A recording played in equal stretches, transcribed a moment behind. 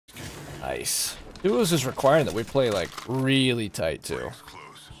Nice. Duos is requiring that we play like really tight too.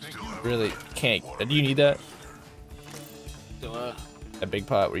 Really can't. Do you need that? That big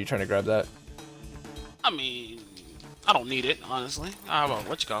pot? Were you trying to grab that? I mean, I don't need it, honestly. I have a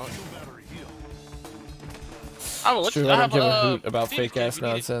what you call it. I don't give a hoot about fake ass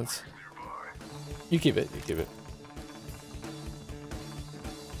nonsense. You keep it. You keep it.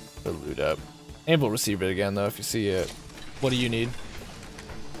 Put loot up. And we'll receive it again though if you see it. What do you need?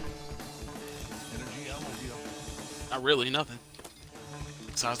 Not really, nothing.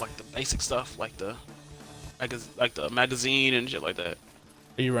 Besides like the basic stuff, like the magazine and shit like that.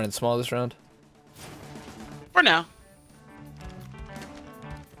 Are you running small this round? For now.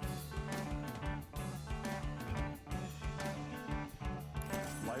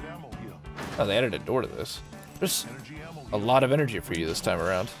 Oh, they added a door to this. There's a lot of energy for you this time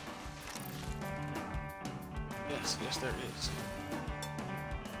around. Yes, there is.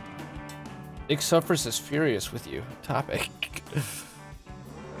 Nick suffers is furious with you. Topic.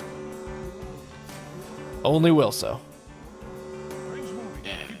 Only will so.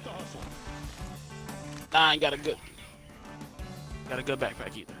 Yeah. Nah, I ain't got a good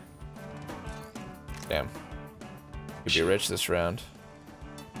backpack either. Damn. Could be rich this round.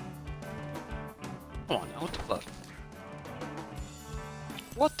 Come on now, what the fuck?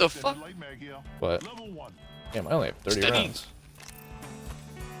 What the fuck? What? Damn, I only have 30 rounds.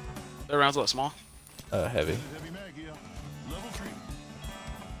 30 rounds what, small? Heavy.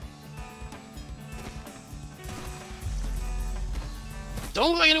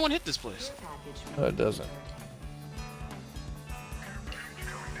 Don't let anyone hit this place. No, it doesn't.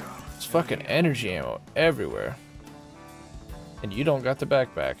 It's fucking energy ammo everywhere. And you don't got the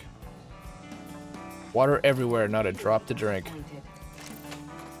backpack. Water everywhere, not a drop to drink.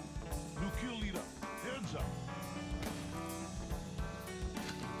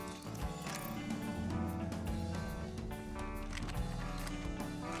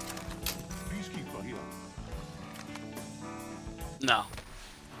 No.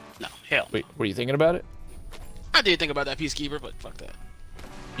 No, hell. Wait, were you thinking about it? I did think about that Peacekeeper, but fuck that.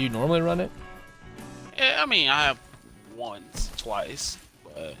 Do you normally run it? Yeah, I mean, I have once, twice,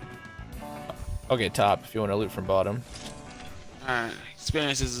 but... Okay, top, if you want to loot from bottom.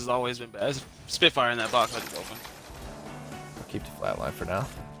 Experiences has always been bad. There's Spitfire in that box I just opened. I'll keep the flatline for now.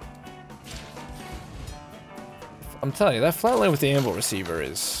 I'm telling you, that flatline with the anvil receiver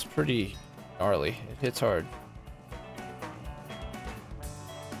is pretty gnarly. It hits hard.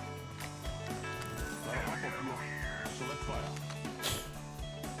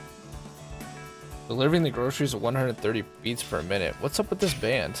 Delivering the groceries at 130 beats per minute. What's up with this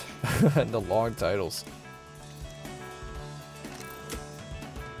band? And the long titles.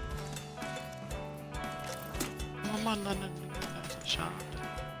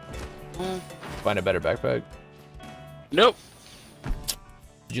 Find a better backpack? Nope.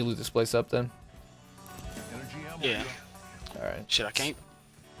 Did you loot this place up then? Yeah. Alright. Shit, I can't.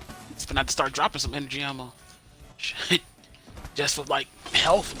 It's gonna have to start dropping some energy ammo. Shit. Just for like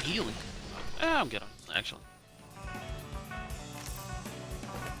health and healing. Yeah, I'm good, actually.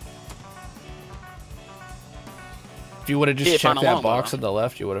 If you would have just checked that box on the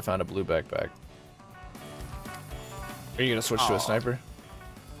left, you would have found a blue backpack. Are you gonna switch to a sniper?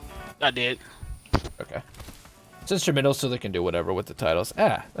 I did. Okay. It's instrumental, so they can do whatever with the titles.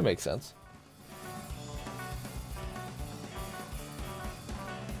 Ah, that makes sense.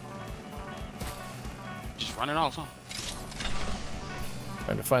 Just running off, huh?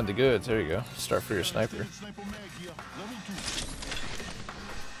 Trying to find the goods. There you go. Start for your sniper.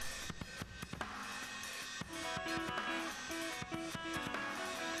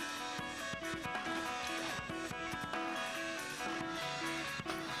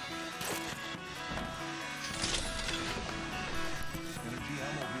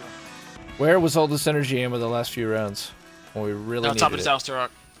 Where was all this energy ammo the last few rounds? When we really needed it. On top of this house, Turok.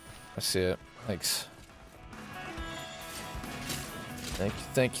 I see it. Thanks. Thank you,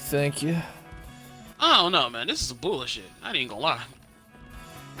 thank you, thank you. I don't know, man. This is some bullshit. I ain't gonna lie.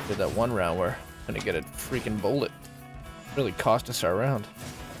 Did that one round where I'm gonna get a freaking bullet. Really cost us our round.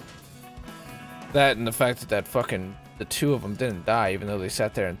 That and the fact that fucking the two of them didn't die, even though they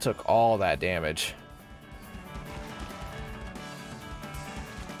sat there and took all that damage.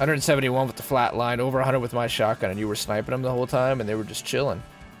 171 with the flat line, over 100 with my shotgun, and you were sniping them the whole time, and they were just chilling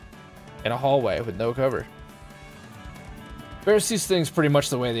in a hallway with no cover. Bears sees things pretty much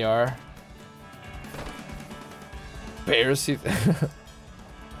the way they are. Bears see. Is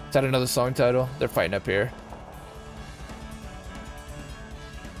that another song title? They're fighting up here.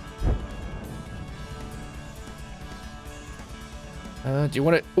 Do you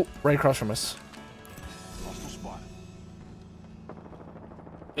want it? Oh, right across from us.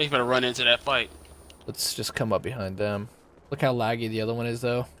 He's gonna run into that fight. Let's just come up behind them. Look how laggy the other one is,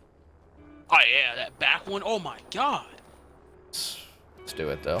 though. Oh yeah, that back one. Oh my god. Let's do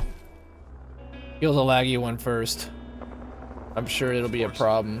it, though. Kill the laggy one first. I'm sure it'll be a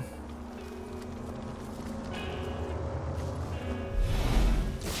problem.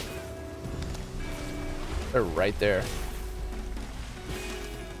 They're right there.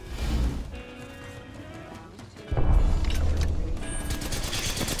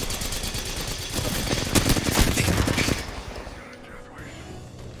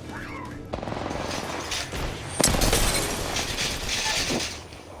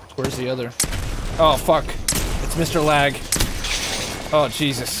 Where's the other? Oh, fuck. It's Mr. Lag. Oh,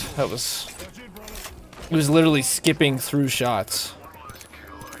 Jesus. That was... He was literally skipping through shots.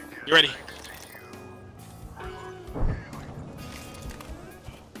 You ready?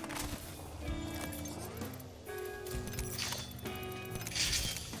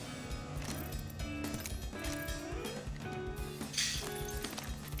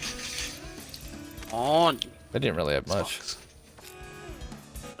 On. They didn't really have much.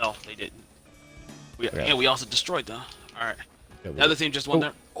 No, they didn't. Okay. And we also destroyed them. Alright. Yeah, The other team just won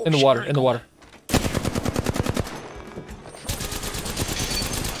there. Oh, in the shit, water, very in the cool. water.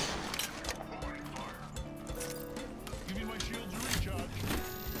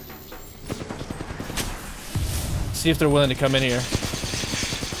 See if they're willing to come in here.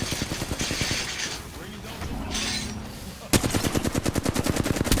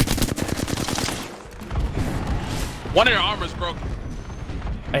 One of their armor's broken.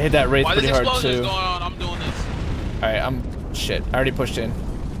 I hit that Wraith While this pretty hard explosion is too. going on, I'm doing this. Alright, I'm... Shit. I already pushed in.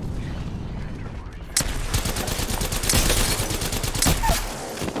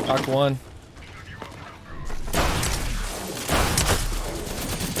 Knocked one.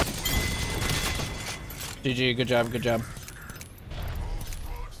 GG, good job, good job.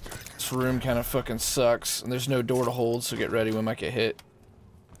 This room kind of fucking sucks, and there's no door to hold, so get ready, we might get hit.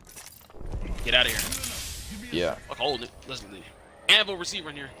 Get out of here. Yeah. Fuck, hold it. Listen to me. Anvil receiver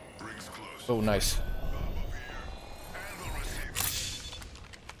in here. Oh, nice.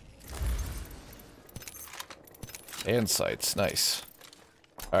 And sights, nice.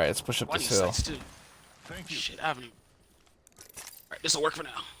 Alright, let's push up Why this do you hill. sights too? Shit, I haven't even... Alright, this'll work for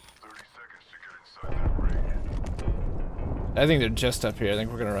now. I think they're just up here. I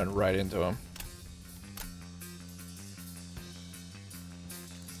think we're gonna run right into them.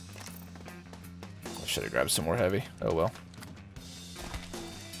 I should have grabbed some more heavy. Oh well.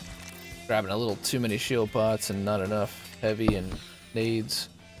 Grabbing a little too many shield pots and not enough heavy and nades.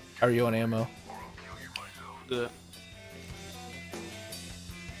 How are you on ammo? Good.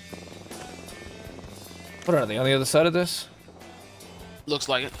 What are they, on the other side of this? Looks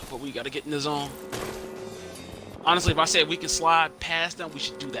like it, but we gotta get in the zone. Honestly, if I said we can slide past them, we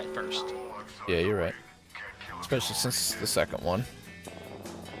should do that first. Yeah, you're right. Especially since it's the second one.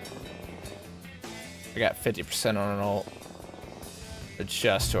 I got 50% on an ult. It's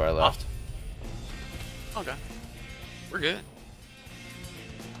just to our left. Oh. Okay. We're good.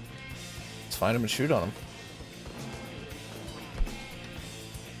 Let's find him and shoot on him.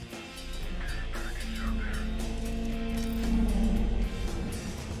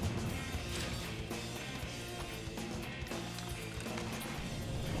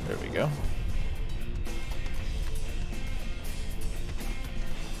 There we go.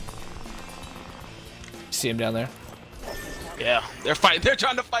 See him down there? Yeah, they're fighting. They're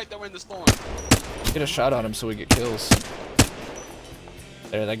trying to fight. They're in the storm. Get a shot on him so we get kills.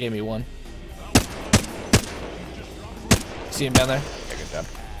 There, that gave me one. See him down there? Yeah, good job.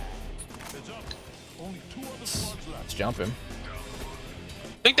 Let's jump him.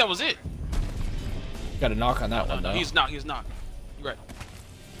 I think that was it. Got a knock on that one, though. He's not. He's not. You're right.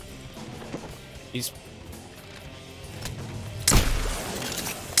 He's...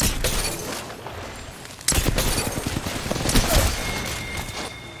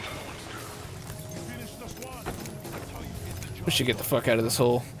 We should get the fuck out of this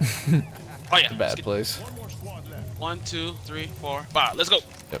hole. Oh yeah. It's a bad place. 1, 2, 3, 4, 5. Let's go.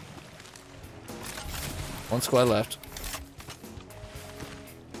 Yep. One squad left.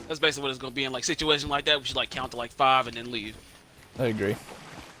 That's basically what it's gonna be in like situations like that. We should like count to like 5 and then leave. I agree.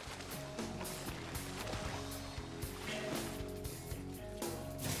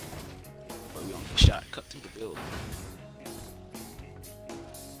 But we don't get shot. Cut through the building.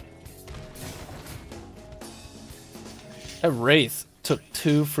 That Wraith took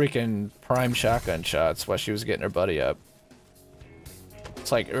 2 freaking prime shotgun shots while she was getting her buddy up.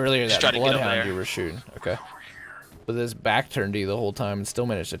 It's like earlier Just that try to get up bloodhound there. you were shooting. Okay. with his back turned to you the whole time and still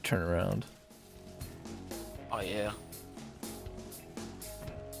managed to turn around. Oh yeah.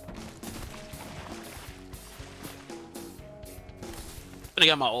 I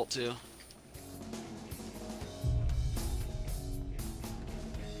got my ult too.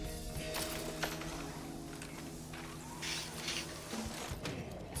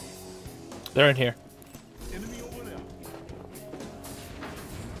 They're in here. Enemy over there.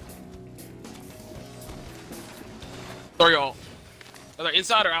 Throw your ult. Are they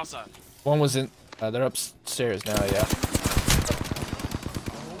inside or outside? One was in. They're upstairs now. Yeah.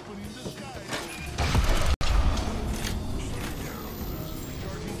 Opening the sky.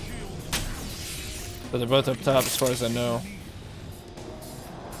 Recharging shields. But they're both up top, as far as I know.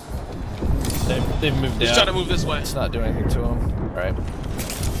 They've moved Just down. try to move this way. It's not doing anything to them. All right.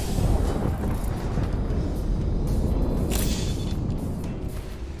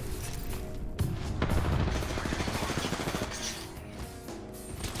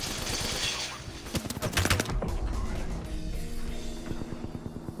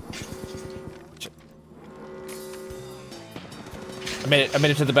 I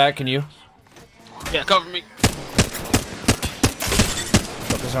made it to the back. Can you? Yeah, cover me.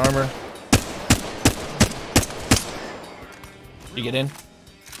 Broke his armor. You get in?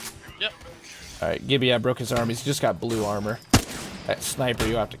 Yep. All right, Gibby, I broke his arm. He's just got blue armor. That sniper,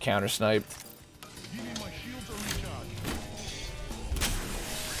 you have to counter snipe. Give me my shields are recharged.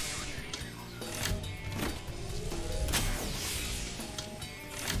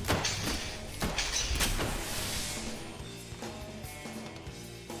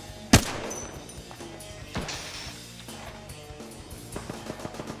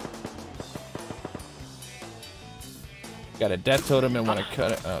 Got a death totem and want to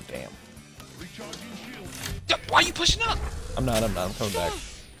cut it. Oh damn! Recharging shields. Yeah, why are you pushing up? I'm not. I'm coming back.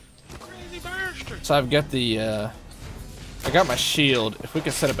 Crazy bastard. So I've got the. I got my shield. If we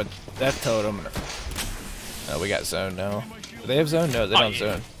could set up a death totem. Oh, we got zone now. Do they have zone? No, they don't have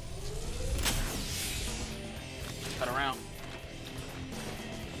zone. Cut around.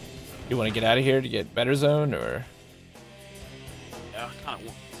 You want to get out of here to get better zone, or? Yeah, I kind of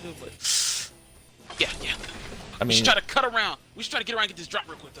want to, but yeah. I We mean, should try to cut around. We should try to get around and get this drop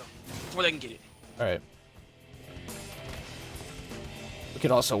real quick though, before they can get it. all right. We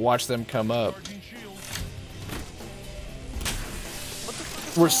could also watch them come up. Recharging shields. What the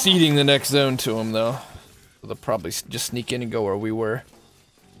fuck is We're ceding the next zone to them, though. They'll probably just sneak in and go where we were.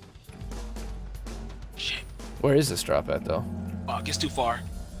 shit? Where is this drop at, though? Oh, it gets too far.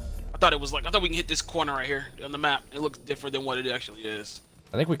 I thought we can hit this corner right here on the map. It looks different than what it actually is.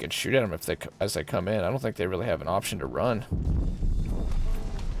 I think we can shoot at them if as they come in. I don't think they really have an option to run.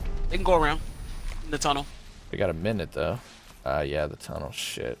 They can go around in the tunnel. We got a minute, though. Yeah, the tunnel.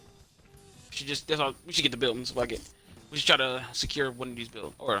 Shit. We should get the buildings. Like it. We should try to secure one of these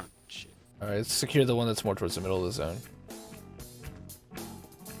buildings. Or shit. All right, let's secure the one that's more towards the middle of the zone.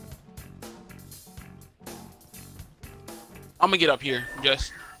 I'm gonna get up here.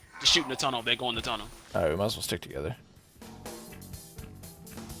 Just shoot in the tunnel. They go in the tunnel. All right, we might as well stick together.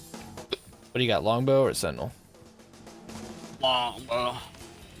 What do you got, longbow or sentinel? Long,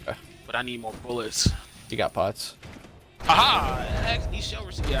 Okay. but I need more bullets. You got pots? Aha! These shell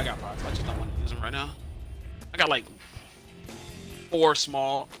receivers. Yeah, I got pots. I just don't want to use them right now. I got like 4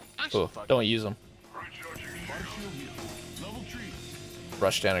 small. Actually, Cool. fuck it. Don't use them. Recharging shield here. Level 3.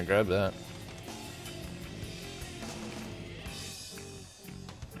 Rush down and grab that.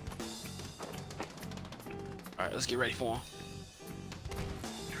 All right, let's get ready for them.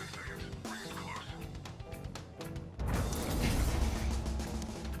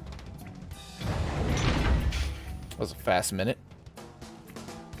 That was a fast minute.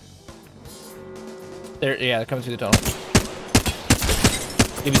 There, yeah, they're coming through the tunnel.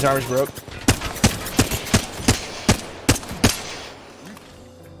 Gibby's armor's broke.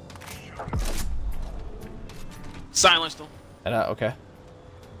 Silence them. And okay.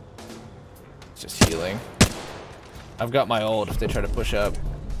 It's just healing. I've got my ult if they try to push up.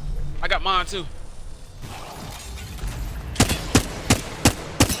 I got mine too.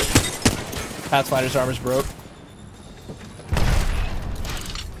 Pathfinder's armor's broke.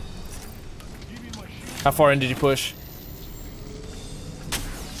 How far in did you push?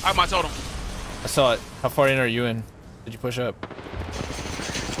 I have my totem. I saw it. How far in are you in? Did you push up?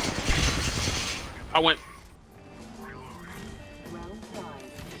 I went.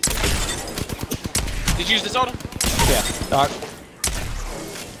 Did you use the totem? Yeah. Knock.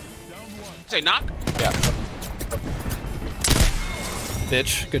 Say knock? Yeah.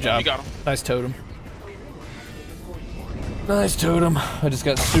 Bitch. Good job. You got him. Nice totem. Nice totem. I just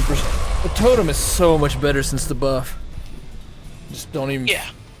got super The totem is so much better since the buff. Just don't even Yeah.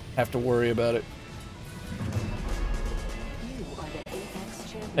 have to worry about it. You are the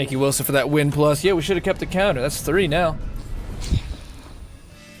Apex champion. Thank you, Wilson, for that win plus. Yeah, we should have kept the counter. That's 3 now.